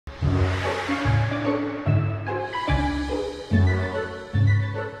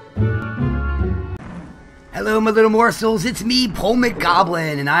Hello, my little morsels. It's me,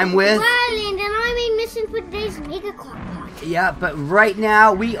 PolemicGoblin, and I'm with Ryland, and I'm a mission for today's Mega Crock Pot. Yeah, but right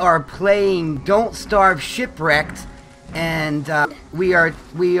now we are playing Don't Starve Shipwrecked, and we are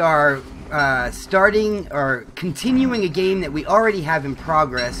starting or continuing a game that we already have in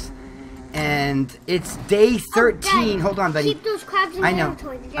progress, and it's day 13. Hold on, buddy. Keep those crabs in the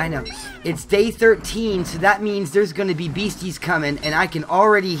inventory. I know. It's day 13, so that means there's going to be beasties coming, and I can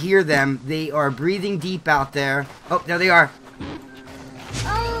already hear them. They are breathing deep out there. Oh, there they are.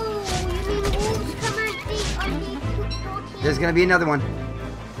 Oh, you mean wolves come on day 14? There's going to be another one.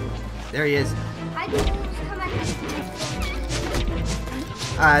 There he is. I do wolves come on day 15?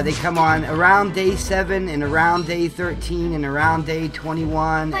 They come on around day 7 and around day 13 and around day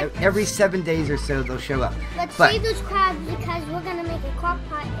 21. Every 7 days or so they'll show up. Let's save those crabs because we're going to make a crock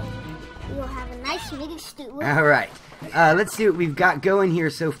pot and we'll have a nice mega stew. Alright. Let's see what we've got going here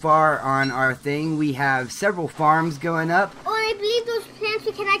so far on our thing. We have several farms going up. Oh, and I believe those plants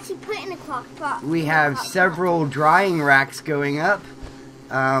we can actually put in a crock pot. We have several drying racks going up.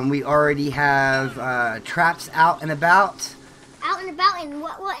 We already have traps out and about. Out and about, and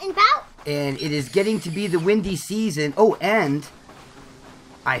what and about? And it is getting to be the windy season. Oh, and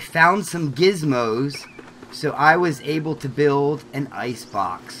I found some gizmos, so I was able to build an ice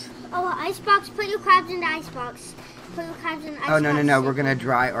box. Oh, an ice box. Put your crabs in the ice box. Put your crabs in the ice box. Oh, no. We're going to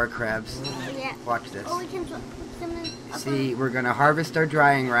dry our crabs. Yeah. Watch this. Oh, we can put them in. See, we're going to harvest our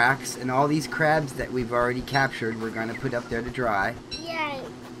drying racks, and all these crabs that we've already captured, we're going to put up there to dry. Yeah.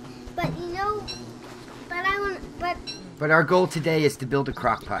 But, you know, But our goal today is to build a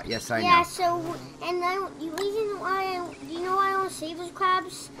crock pot. Yes, I know. Yeah, so, and the reason why, you know why I want to save those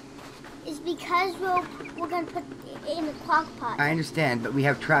crabs? Is because we're going to put it in the crock pot. I understand, but we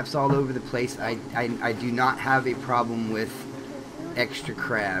have traps all over the place. I do not have a problem with extra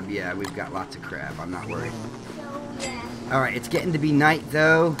crab. Yeah, we've got lots of crab. I'm not worried. So, yeah. Alright, it's getting to be night,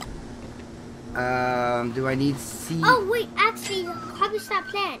 though. Do I need seed? Oh, wait, actually, harvest that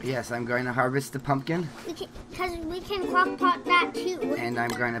plant. Yes, I'm going to harvest the pumpkin. Because we can crock pot that, too. And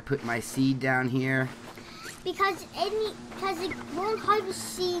I'm going to put my seed down here. Because it won't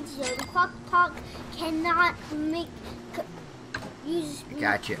harvest seeds, though. The crock pot cannot use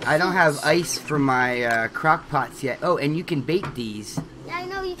Gotcha. I don't have ice for my crock pots yet. Oh, and you can bake these. Yeah, I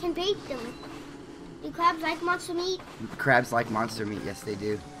know, you can bake them. Do crabs like monster meat? Crabs like monster meat, yes they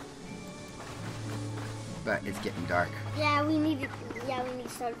do. But it's getting dark. Yeah, we need to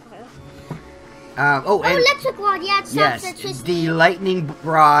start a fire. And electric rod, yeah, it stops yes, electricity. the lightning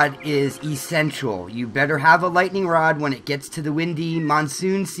rod is essential. You better have a lightning rod when it gets to the windy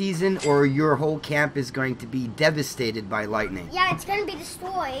monsoon season, or your whole camp is going to be devastated by lightning. Yeah, it's going to be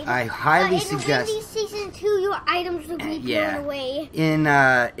destroyed. I highly suggest. In the windy season 2, your items will be blown away.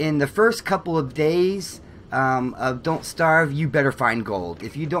 In the first couple of days of Don't Starve, you better find gold.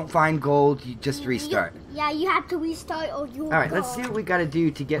 If you don't find gold, you just restart. Yeah, you have to restart or you'll Alright, let's see what we got to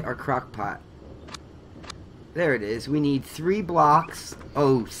do to get our crock pot. There it is. We need 3 blocks.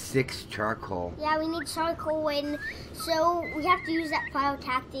 Oh, 6 charcoal. Yeah, we need charcoal, and so we have to use that fire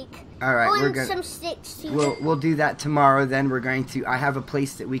tactic. Alright, we're gonna some sticks too. We'll do that tomorrow. Then we're going to. I have a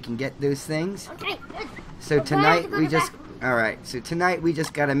place that we can get those things. Okay. So tonight we just. Alright, so tonight we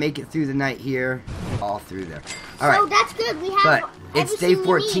just gotta make it through the night here, all through there. Alright. So that's good. We have. But it's day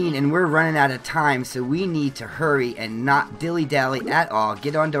 14 and we're running out of time, so we need to hurry and not dilly-dally at all.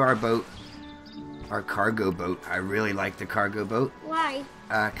 Get onto our boat. Our cargo boat. I really like the cargo boat. Why?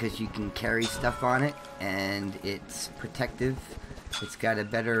 Because you can carry stuff on it, and it's protective. It's got a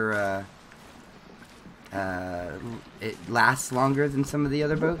better, it lasts longer than some of the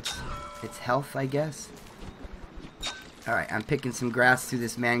other boats. It's health, I guess. Alright, I'm picking some grass through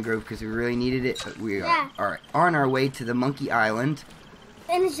this mangrove because we really needed it, but we are on our way to the Monkey Island.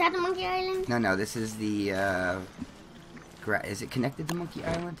 And is that the Monkey Island? No, this is the, is it connected to Monkey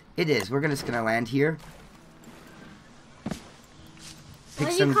Island? It is. We're just gonna land here.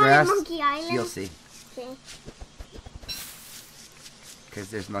 Pick some grass. Monkey Island? You'll see. Okay.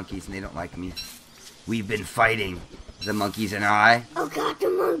 Because there's monkeys and they don't like me. We've been fighting, the monkeys and I. Oh God, the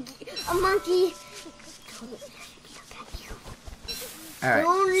monkey! A monkey! Alright,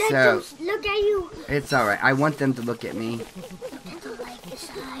 don't let them look at you. It's alright. I want them to look at me. And don't like his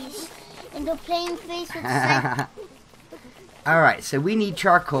eyes. And the plain face with sight. Alright, so we need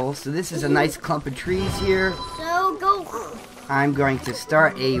charcoal. So this is a nice clump of trees here. So go. I'm going to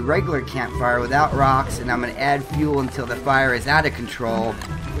start a regular campfire without rocks, and I'm going to add fuel until the fire is out of control.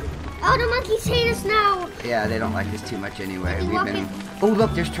 Oh, the monkeys hate us now. Yeah, they don't like us too much anyway. Are you walking? Oh,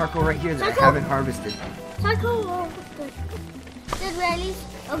 look, there's charcoal right here that I haven't harvested. Charcoal? Oh, good. Good, Riley.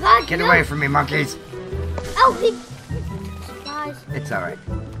 Oh, God, Get away from me, monkeys. Oh, supplies. It's alright.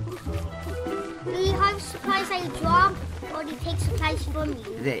 Do you have supplies that you drop, or do you take supplies from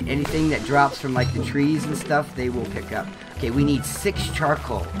you? Anything that drops from like the trees and stuff, they will pick up. Okay, we need 6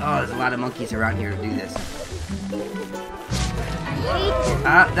 charcoal. Oh, there's a lot of monkeys around here to do this. I hate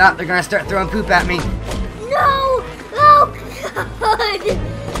them. No, they're gonna start throwing poop at me. No! Oh, God!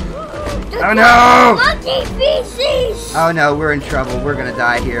 Oh, no! Monkey feces! Oh, no, we're in trouble. We're gonna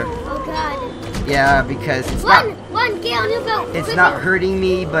die here. Oh, God. Yeah, because it's Get on your boat. It's not hurting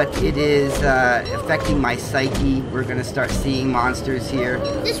me, but it is affecting my psyche. We're gonna start seeing monsters here.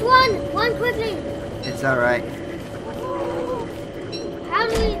 Just one quickly. It's alright. How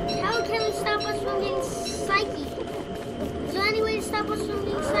can we stop us from getting psyche? Is there any way to stop us from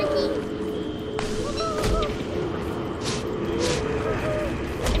getting psyche?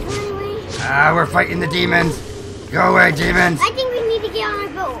 Is there any way? We're fighting the demons. Go away, demons. I think we need to get on our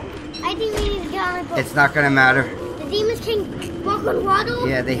boat. It's not gonna matter. The demons can walk on water?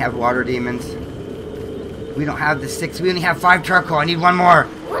 Yeah, they have water demons. We don't have the 6. We only have 5 charcoal. I need 1 more.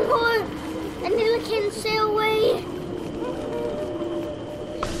 One more. And then we can sail away.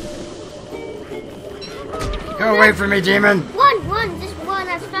 Go away from me, demon. Just one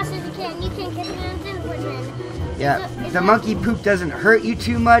as fast as you can. You can get me on the then. Yeah, the monkey poop doesn't hurt you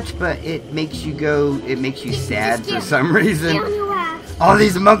too much, but it makes you sad for some reason. Get on your ass. All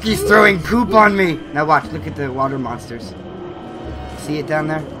these monkeys throwing poop on me. Now watch, look at the water monsters. See it down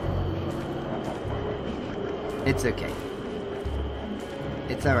there? It's okay.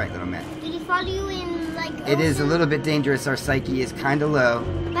 It's alright, little man. Did he follow you in, like, It is a little bit dangerous. Our psyche is kind of low.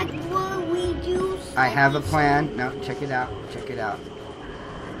 Like what we do? I have a plan. No, check it out. Check it out.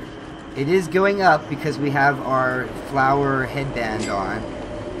 It is going up because we have our flower headband on.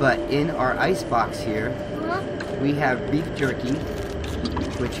 But in our ice box here, we have beef jerky,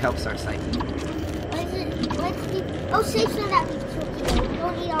 which helps our psyche. What is it? Oh, save some of that beef jerky.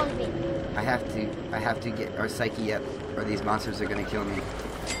 Don't eat all of it. I have to get our psyche up, or these monsters are gonna kill me.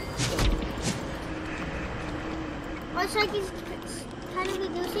 Our psyche's kind of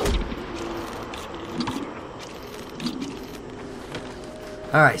reducing.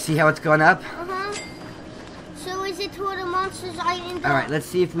 Alright, see how it's going up? So is it toward the monsters island? Alright, let's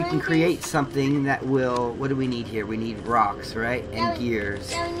see if we can create something that will... What do we need here? We need rocks, right? And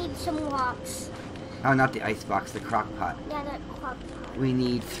gears. Yeah, we need some rocks. Oh, not the ice box, the crock pot. Yeah, that crock pot. We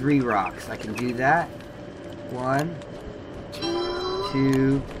need 3 rocks. I can do that. 1,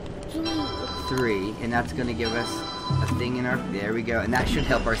 2, 3. And that's going to give us a thing in our... There we go. And that should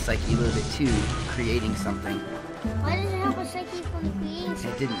help our psyche a little bit too, creating something. Why does it help our psyche from the creating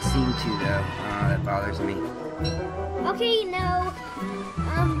something? It didn't seem to, though. Oh, that bothers me. Okay, no.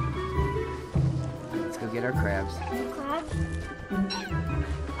 Let's go get our crabs. Crabs?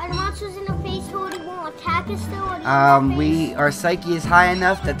 Are the monsters in the face holding won't attack us still? Our psyche is high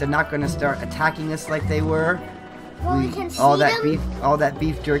enough that they're not going to start attacking us like they were. Well, we can see all that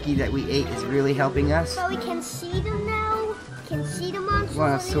beef jerky that we ate is really helping us. So we can see them now? We can see the monsters?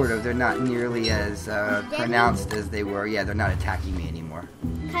 Well, sort of. They're not nearly as pronounced as they were. Yeah, they're not attacking me anymore.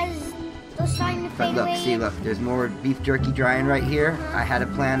 Because they're starting to fade away. But look, see, look. There's more beef jerky drying right here. I had a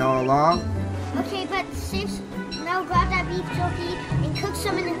plan all along. Okay, but now grab that beef jerky and cook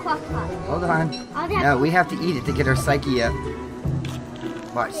some in the crock pot. Hold on. No, we have to eat it to get our psyche up.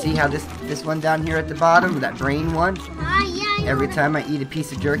 Watch, see how this one down here at the bottom, that brain one? Yeah. Every time I eat a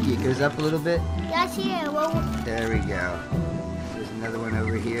piece of jerky, it goes up a little bit. Yeah, I see it. Well, there we go. There's another one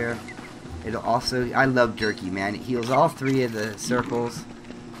over here. It'll also, I love jerky, man. It heals all 3 of the circles.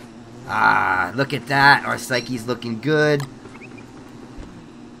 Ah, look at that. Our psyche's looking good.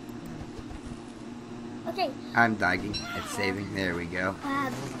 okay. I'm diving. It's saving. There we go.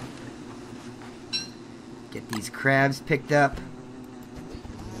 Get these crabs picked up.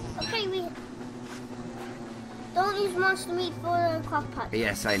 Okay, we don't use monster meat for the crock pot.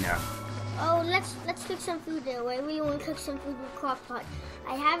 Yes, I know. Oh, let's cook some food there. I really want to cook some food with crock pot.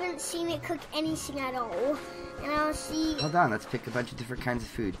 I haven't seen it cook anything at all, and I'll see. Hold on, let's pick a bunch of different kinds of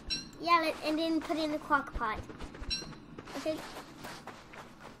food. Yeah, and then put it in the crock pot. Okay.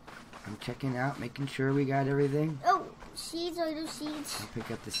 I'm checking out, making sure we got everything. Oh, seeds, are those seeds? I'll pick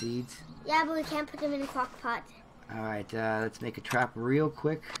up the seeds. Yeah, but we can't put them in the crock pot. Alright, let's make a trap real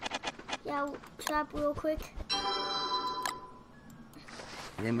quick. Yeah, trap real quick.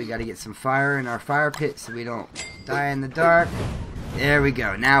 And then we got to get some fire in our fire pit so we don't die in the dark. There we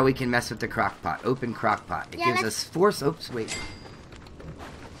go. Now we can mess with the crock pot. Open crock pot. It gives us 4... Oops, wait.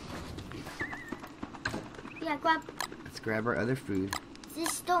 grab. Let's grab our other food.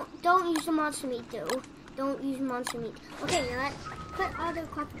 Just don't use the monster meat though. Don't use monster meat. Okay, you know what? Put all the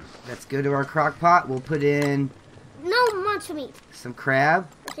crock. Let's go to our crock pot. We'll put in no monster meat. some crab.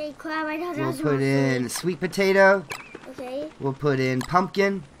 Okay, crab. I don't know. We'll put in sweet potato. Okay. We'll put in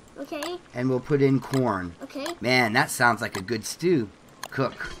pumpkin. Okay. And we'll put in corn. Okay. Man, that sounds like a good stew.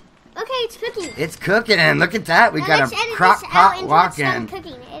 Cook. Okay, it's cooking. It's cooking, and look at that. We got a crock pot walking.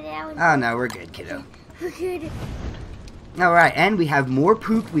 Oh no, we're good, kiddo. We're good. All right, and we have more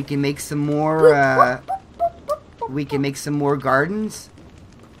poop. We can make some more. We can make some more gardens.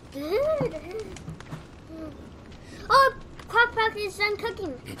 Oh, crock pot is done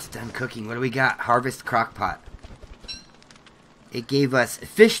cooking. It's done cooking. What do we got? Harvest crock pot. It gave us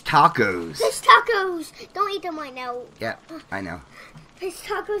fish tacos. Fish tacos. Don't eat them right now. Yeah, I know. Fish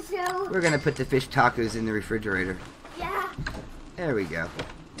tacos, no. We're gonna put the fish tacos in the refrigerator. Yeah. There we go.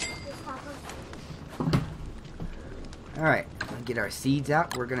 All right, we'll get our seeds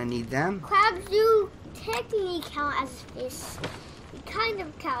out. We're gonna need them. Crabs do technically count as fish. They kind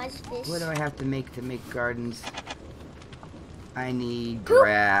of count as fish. What do I have to make gardens? I need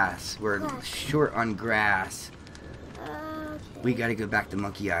grass. We're short on grass. Okay. We gotta go back to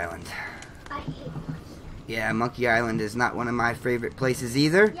Monkey Island. I hate it. Yeah, Monkey Island is not one of my favorite places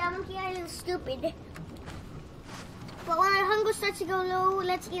either. Yeah, Monkey Island is stupid. But when our hunger starts to go low,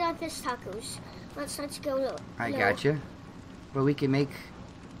 let's eat our fish tacos. When it starts to go low. I gotcha. Well, we can make...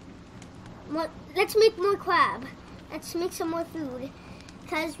 Let's make more crab. Let's make some more food.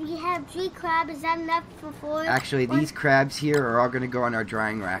 Because we have 3 crab. Is that enough for 4? Actually, these crabs here are all going to go on our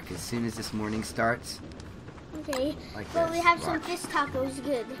drying rack as soon as this morning starts. Okay. Like but this. we have Watch. some fish tacos.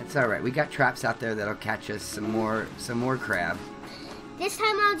 Good. That's all right. We got traps out there that'll catch us some more crab. This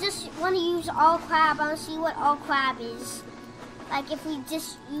time I'll just want to use all crab. I'll see what all crab is. Like if we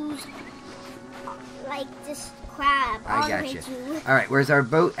just use like this crab. I got you. All right, where's our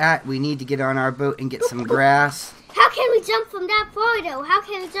boat at? We need to get on our boat and get some grass. How can we jump from that far though? How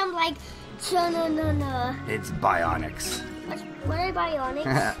can we jump like no? It's bionics. What are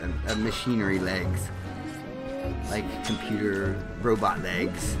bionics? Machinery legs. Like computer robot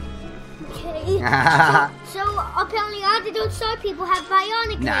legs. Okay. so apparently all the Don't Starve people have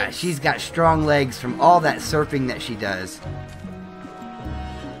bionic Nah, legs. she's got strong legs from all that surfing that she does.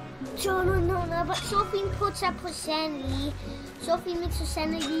 No, but Sophie puts up her sanity. Sophie makes her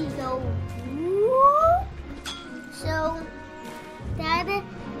sanity go whoop. So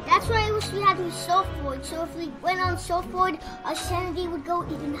that's why I wish we had to surfboard. So if we went on surfboard, our sanity would go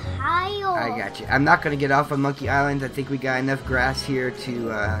even higher. I got you. I'm not going to get off on Monkey Island. I think we got enough grass here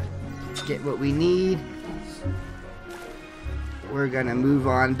to get what we need. We're going to move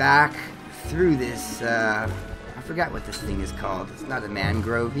on back through this, I forgot what this thing is called. It's not a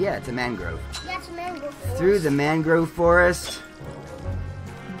mangrove. Yeah, it's a mangrove. Yeah, it's a mangrove forest. Through the mangrove forest.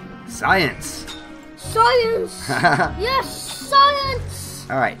 Science. Science! Yes, science!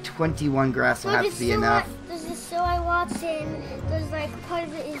 Alright, 21 grass will have to be enough. There's this show I watched and there's like part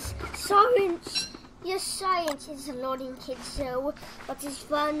of it is science. Yes, science is a learning kids show, but it's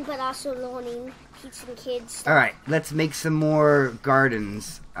fun but also learning teaching kids. Alright, let's make some more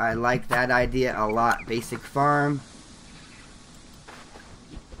gardens. I like that idea a lot. Basic farm.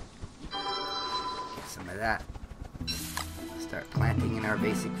 Get some of that. Start planting in our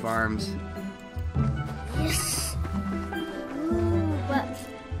basic farms. Yes. Ooh, but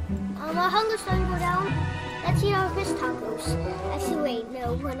our hunger's starting to go down. Let's eat our fish tacos. Actually, wait,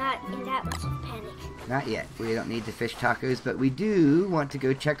 no, we're not in that much of a panic. Not yet. We don't need the fish tacos, but we do want to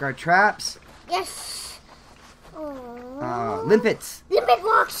go check our traps. Yes. Limpets. Limpet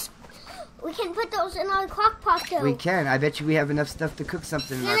rocks. We can put those in our crock pot, though. We can. I bet you we have enough stuff to cook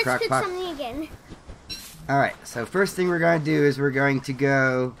something in our crock pot. Let's cook something again. Alright, so first thing we're going to do is we're going to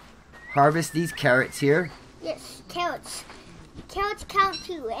go harvest these carrots here. Yes, carrots. Carrots count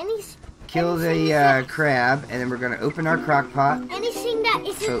too. Kill the crab, and then we're going to open our crock pot. Anything that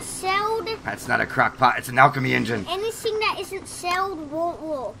isn't sold... That's not a crock pot, it's an alchemy engine. Anything that isn't sold won't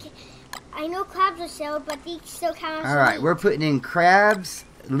work. I know crabs are sold, but these still count as Alright, meat. we're putting in crabs,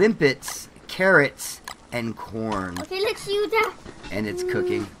 limpets, carrots, and corn. Okay, let's use that. And it's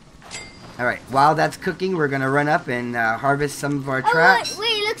cooking. Alright, while that's cooking, we're going to run up and harvest some of our traps. Wait,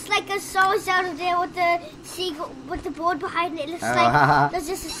 it looks like a saw's out of there with the seagull, with the board behind it. It looks like there's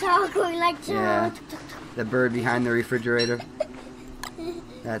just a saw going like... Yeah, the bird behind the refrigerator.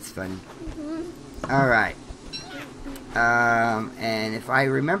 That's funny. Alright. And if I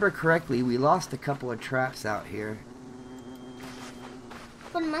remember correctly, we lost a couple of traps out here.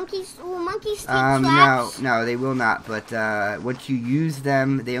 But monkeys, will monkeys take traps? No, they will not. But once you use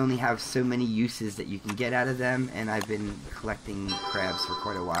them, they only have so many uses that you can get out of them. And I've been collecting crabs for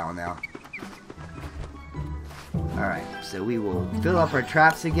quite a while now. Alright, so we will fill up our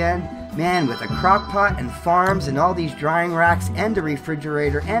traps again. Man, with a crock pot and farms and all these drying racks and a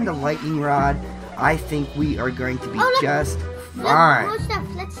refrigerator and a lightning rod, I think we are going to be just fine. More stuff.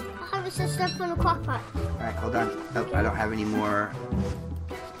 Let's harvest some stuff from the crock pot. Alright, hold on. Oh, I don't have any more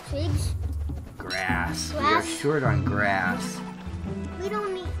Twigs? grass. We are short on grass. We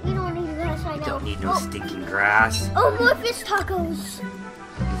don't need grass right now. Don't need no stinking grass. Oh, more fish tacos. Is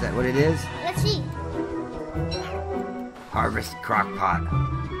that what it is? Let's see. Harvest crock pot.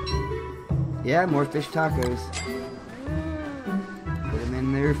 Yeah, more fish tacos. Put them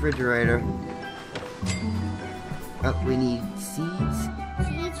in the refrigerator. Oh, we need seeds.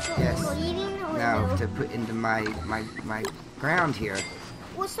 Seeds for eating? Or No, to put into my ground here.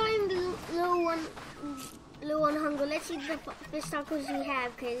 We're starting low on hunger. Let's eat the fish tacos we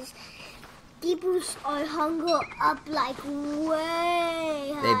have, because they boost our hunger up like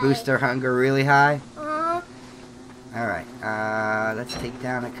way high. They boost our hunger really high? Uh-huh. Alright, let's take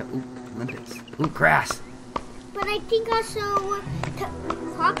down a couple. Ooh, limpets. Ooh, grass. But I think also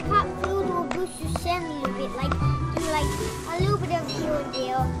crock pot food will boost your sanity a little bit. Like, do like a little bit of here and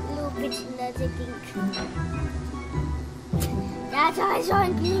there, a little bit in that, I think. That's eyes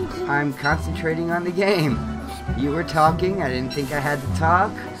aren't blinking. I'm concentrating on the game. You were talking, I didn't think I had to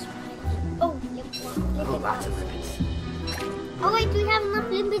talk. Oh, Oh, lots of limpets. Oh wait, do we have enough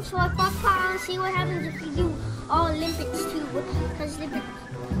limpets for our crock pot? I'll see what happens if we do all limpets too. Because limpets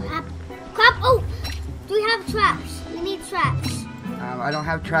crap. Oh, do we have traps? We need traps. I don't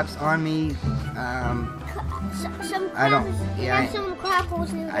have traps on me. Some I don't. crabs, Yeah, some crab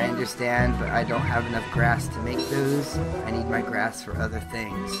holes in the I understand, but I don't have enough grass to make those. I need my grass for other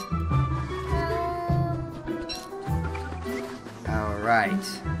things. All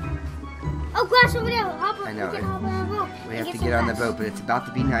right. Oh, grass over there. I know. Hop on the boat. We have to get on the boat, but it's about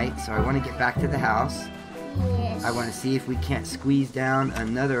to be night, so I want to get back to the house. Yes. I want to see if we can't squeeze down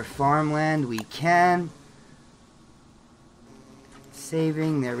another farmland. We can.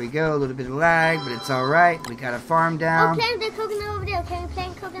 Saving. There we go. A little bit of lag, but it's all right. We got a farm down. Oh, plant the coconut over there. Can we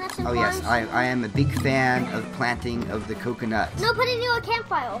plant coconuts and Oh farms? yes, I am a big fan of planting of the coconuts. No, put it near a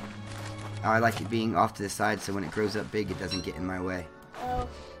campfire. Oh, I like it being off to the side, so when it grows up big, it doesn't get in my way. Oh.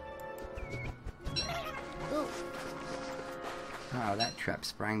 Ooh. Oh, that trap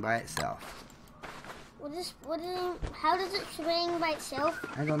sprang by itself. How does it spring by itself?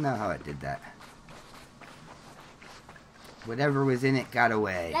 I don't know how it did that. Whatever was in it got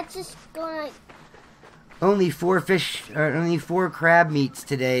away. Let's just go like. Only four crab meats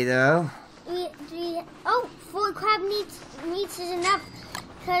today, though. Oh, 4 crab meats is enough.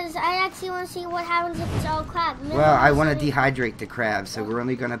 Because I actually want to see what happens if it's all crab. Well, I want to dehydrate the crab, so we're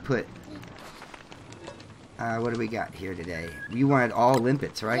only going to put... what do we got here today? You wanted all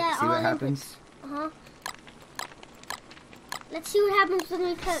limpets, right? Yeah, see what all happens? Uh-huh. Let's see what happens when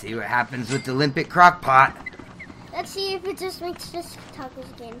we cook. See what happens with the limpet crock pot. Let's see if it just makes just tacos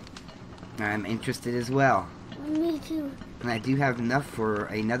again. I'm interested as well. Me too. And I do have enough for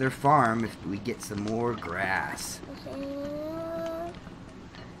another farm if we get some more grass. Okay.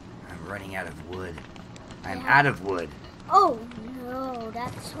 I'm running out of wood. I'm out of wood. Oh, no.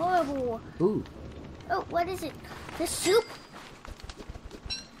 That's horrible. Ooh. Oh, what is it? The soup?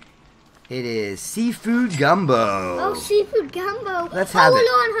 It is seafood gumbo. Oh, seafood gumbo. Let's have it. Oh, we're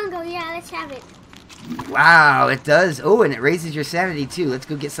low on hunger. Yeah, let's have it. Wow, it does. Oh, and it raises your sanity, too. Let's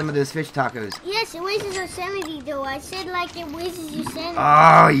go get some of those fish tacos. Yes, it raises our sanity, though. I said, like, it raises your sanity.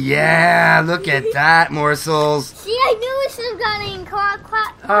 Oh, yeah. Look at that, morsels. See, I knew we should have gotten in crock.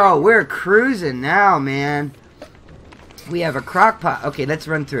 Oh, we're cruising now, man. We have a crock pot. Okay, let's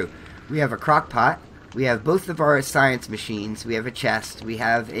run through. We have a crock pot. We have both of our science machines. We have a chest. We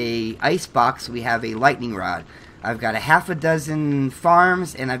have a ice box. We have a lightning rod. I've got a half a dozen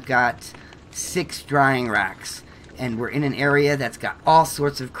farms, and I've got 6 drying racks. And we're in an area that's got all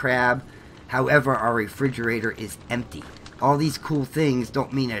sorts of crab. However, our refrigerator is empty. All these cool things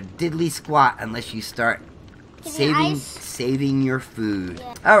don't mean a diddly squat unless you start saving your food.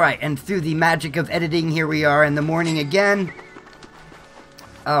 Yeah. Alright, and through the magic of editing, here we are in the morning again.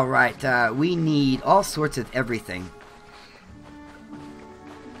 Alright, we need all sorts of everything.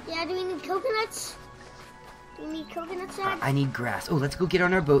 Yeah, do we need coconuts? Do we need coconuts, Dad? I need grass. Oh, let's go get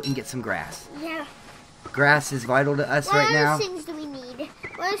on our boat and get some grass. Yeah. Grass is vital to us right now. What other things do we need?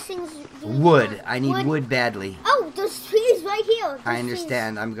 What other things do we Wood. need? I need wood badly. Oh, those trees right here. I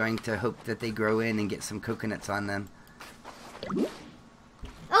understand. I'm going to hope that they grow in and get some coconuts on them.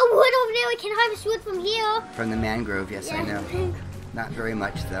 some wood over there. We can harvest wood from here. From the mangrove, yes, I know. Not very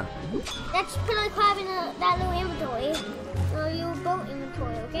much, though. Let's put our crab in that little inventory. Or your boat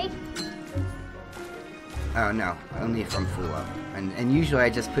inventory, okay? Oh, no. Only if I'm full up. And usually I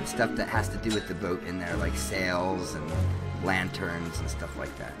just put stuff that has to do with the boat in there, like sails and lanterns and stuff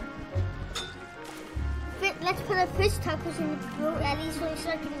like that. Let's put our fish tacos in the boat, at least when we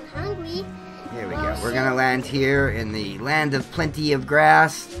start getting hungry. Here we go. We're going to land here in the land of plenty of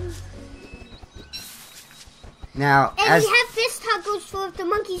grass. Now, and we have fish tacos for if the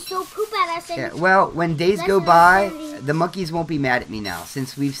monkeys don't poop at us. Yeah, well, when days go by, the monkeys won't be mad at me now.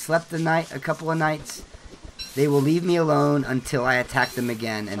 Since we've slept a couple of nights, they will leave me alone until I attack them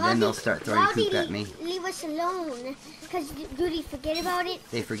again, and then they'll start throwing poop at me. Leave us alone, because do they forget about it?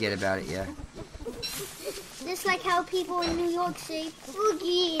 They forget about it, yeah. Just like how people in New York say,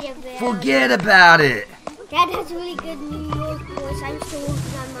 forget about it. Forget about it! Dad has a really good New York voice. I'm still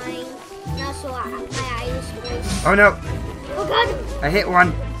working on mine. And also my Irish voice. Oh no! Oh god! I hit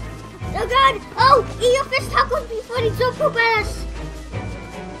one. Oh god! Oh! Eat your fish tacos before they throw poop at us!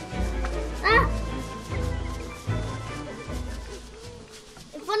 Ah!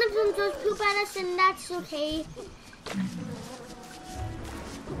 If one of them throws poop at us, then that's okay.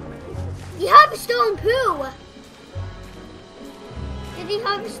 He harvested stolen poo! Did he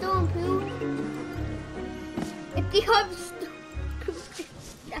harvest stolen poo? If he harvested stolen poo,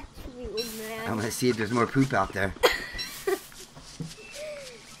 that's real mad. I'm gonna see if there's more poop out there.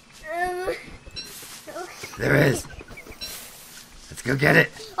 Okay. There is. Let's go get it.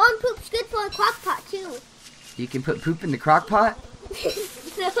 Oh, and poop's good for a crock pot too. You can put poop in the crock pot?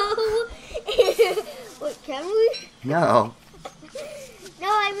 No. What, can we? No. No,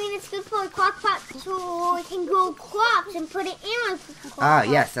 I mean it's good for a crock pot so we can grow crops and put it in a crock pot. Ah,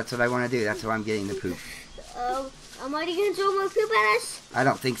 yes, that's what I want to do. That's why I'm getting the poop. I'm already going to throw more poop at us? I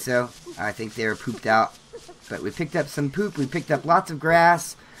don't think so. I think they were pooped out. But we picked up some poop. We picked up lots of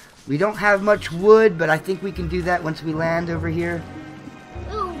grass. We don't have much wood, but I think we can do that once we land over here.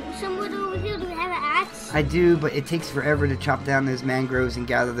 Oh, some wood over here. Do we have an axe? I do, but it takes forever to chop down those mangroves and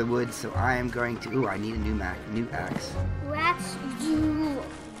gather the wood, so I am going to... Ooh, I need a new axe. Rats do.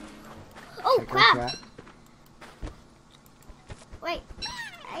 Oh, Check crap. Wait,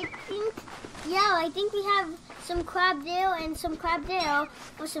 I think we have some crab there and some crab there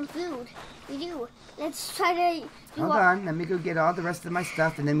for some food. We do. Let's try to do Hold on, let me go get all the rest of my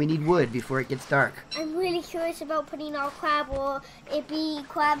stuff, and then we need wood before it gets dark. I'm really curious about putting our crab, or it be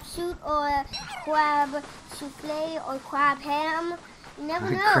crab soup, or crab souffle, or crab ham. You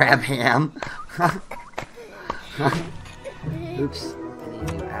never know. Crab ham. Oops. I need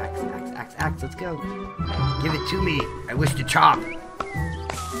a new axe. Let's go. Give it to me. I wish to chop.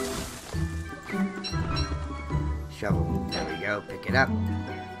 Shovel. There we go. Pick it up.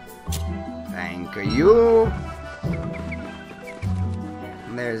 Thank you.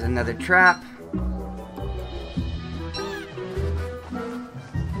 And there's another trap.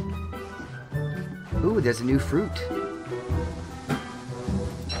 Ooh, there's a new fruit.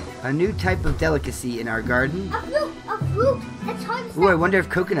 A new type of delicacy in our garden. A fruit. Let's harvest Ooh, I wonder if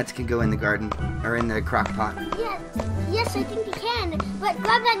coconuts can go in the garden or in the crock pot. Yes, I think you can. But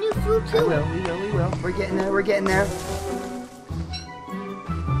grab that new fruit too. We will. We're getting there.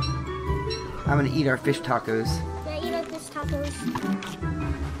 I'm gonna eat our fish tacos. Yeah, eat our fish tacos.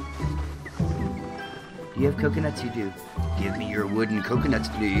 Do you have coconuts? You do. Give me your wooden coconuts,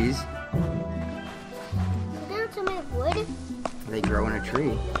 please. Coconuts are made of wood? They grow in a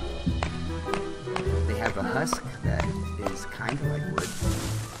tree. They have a husk that is kind of like wood.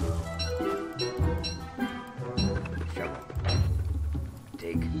 Shovel.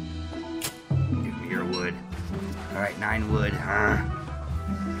 Dig. Give me your wood. Alright, 9 wood, huh?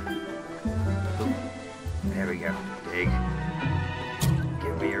 Ooh. There we go. Dig.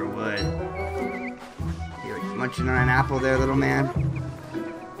 Give me your wood. You're munching on an apple there, little man.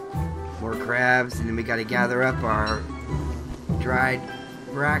 More crabs, and then we gotta gather up our dried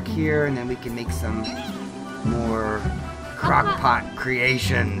rack here, and then we can make some more crock pot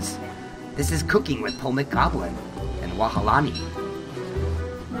creations. This is Cooking with PolemicGoblin and Wahalani,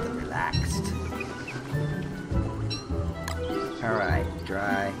 the relaxed. Alright,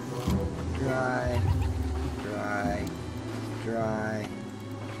 dry.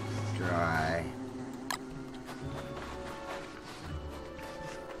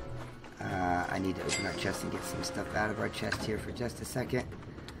 I need to open our chest and get some stuff out of our chest here for just a second.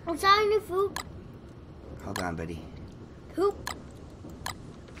 What's our new fruit? Hold on, buddy. Poop.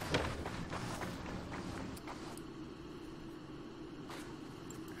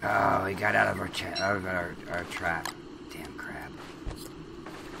 Oh, we got out of our trap. Damn crab.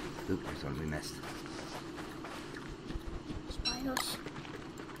 Oop, there's one we missed. Spiders.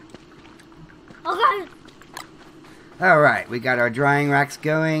 Oh god! Alright, we got our drying racks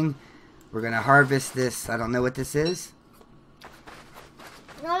going. We're gonna harvest this. I don't know what this is.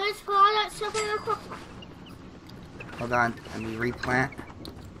 Now let's put all that stuff in the crock pot. Hold on, let me replant.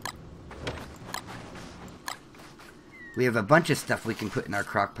 We have a bunch of stuff we can put in our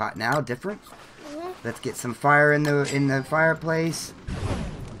crock pot now, different. Let's get some fire in the fireplace.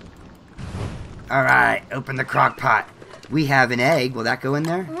 Alright, open the crock pot. We have an egg. Will that go in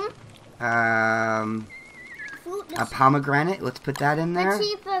there? A pomegranate. Let's put that in there. Let's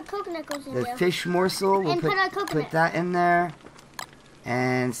see if a coconut goes in there. there. The fish morsel. We'll and put that in there.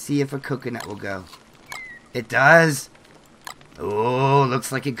 And see if a coconut will go. It does. Oh,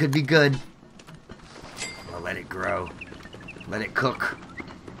 looks like it could be good. I'll let it grow. Let it cook.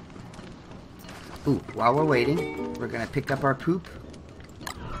 Ooh, while we're waiting, we're going to pick up our poop.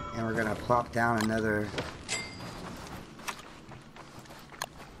 And we're going to plop down another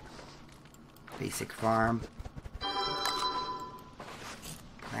basic farm.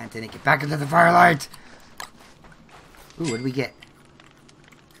 Plant in it. Get back into the firelight. Ooh, what did we get?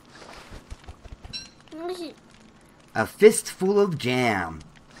 What is it? A fistful of jam.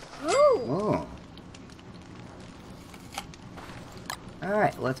 Ooh. Oh.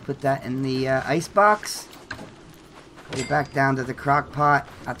 Alright, let's put that in the ice box. Get back down to the crock pot.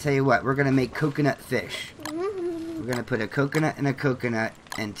 I'll tell you what, we're going to make coconut fish. We're going to put a coconut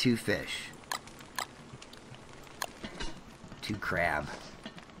and 2 fish. 2 crab.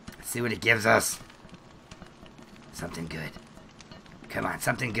 Let's see what it gives us. Something good. Come on,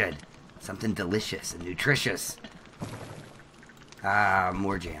 something good. Something delicious and nutritious. Ah,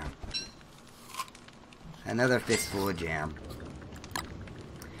 more jam. Another fistful of jam.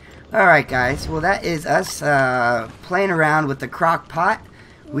 Alright guys, well that is us playing around with the crock pot.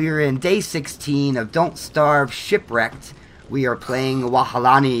 We are in day 16 of Don't Starve Shipwrecked. We are playing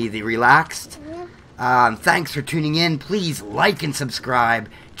Wahalani the Relaxed. Thanks for tuning in. Please like and subscribe.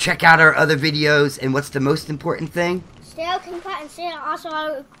 Check out our other videos. And what's the most important thing? Stay out of the cooking pot and stay also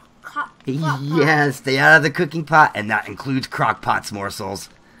out of the crock pot. Yes, stay out of the cooking pot. And that includes crock pots morsels.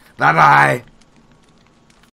 Bye-bye.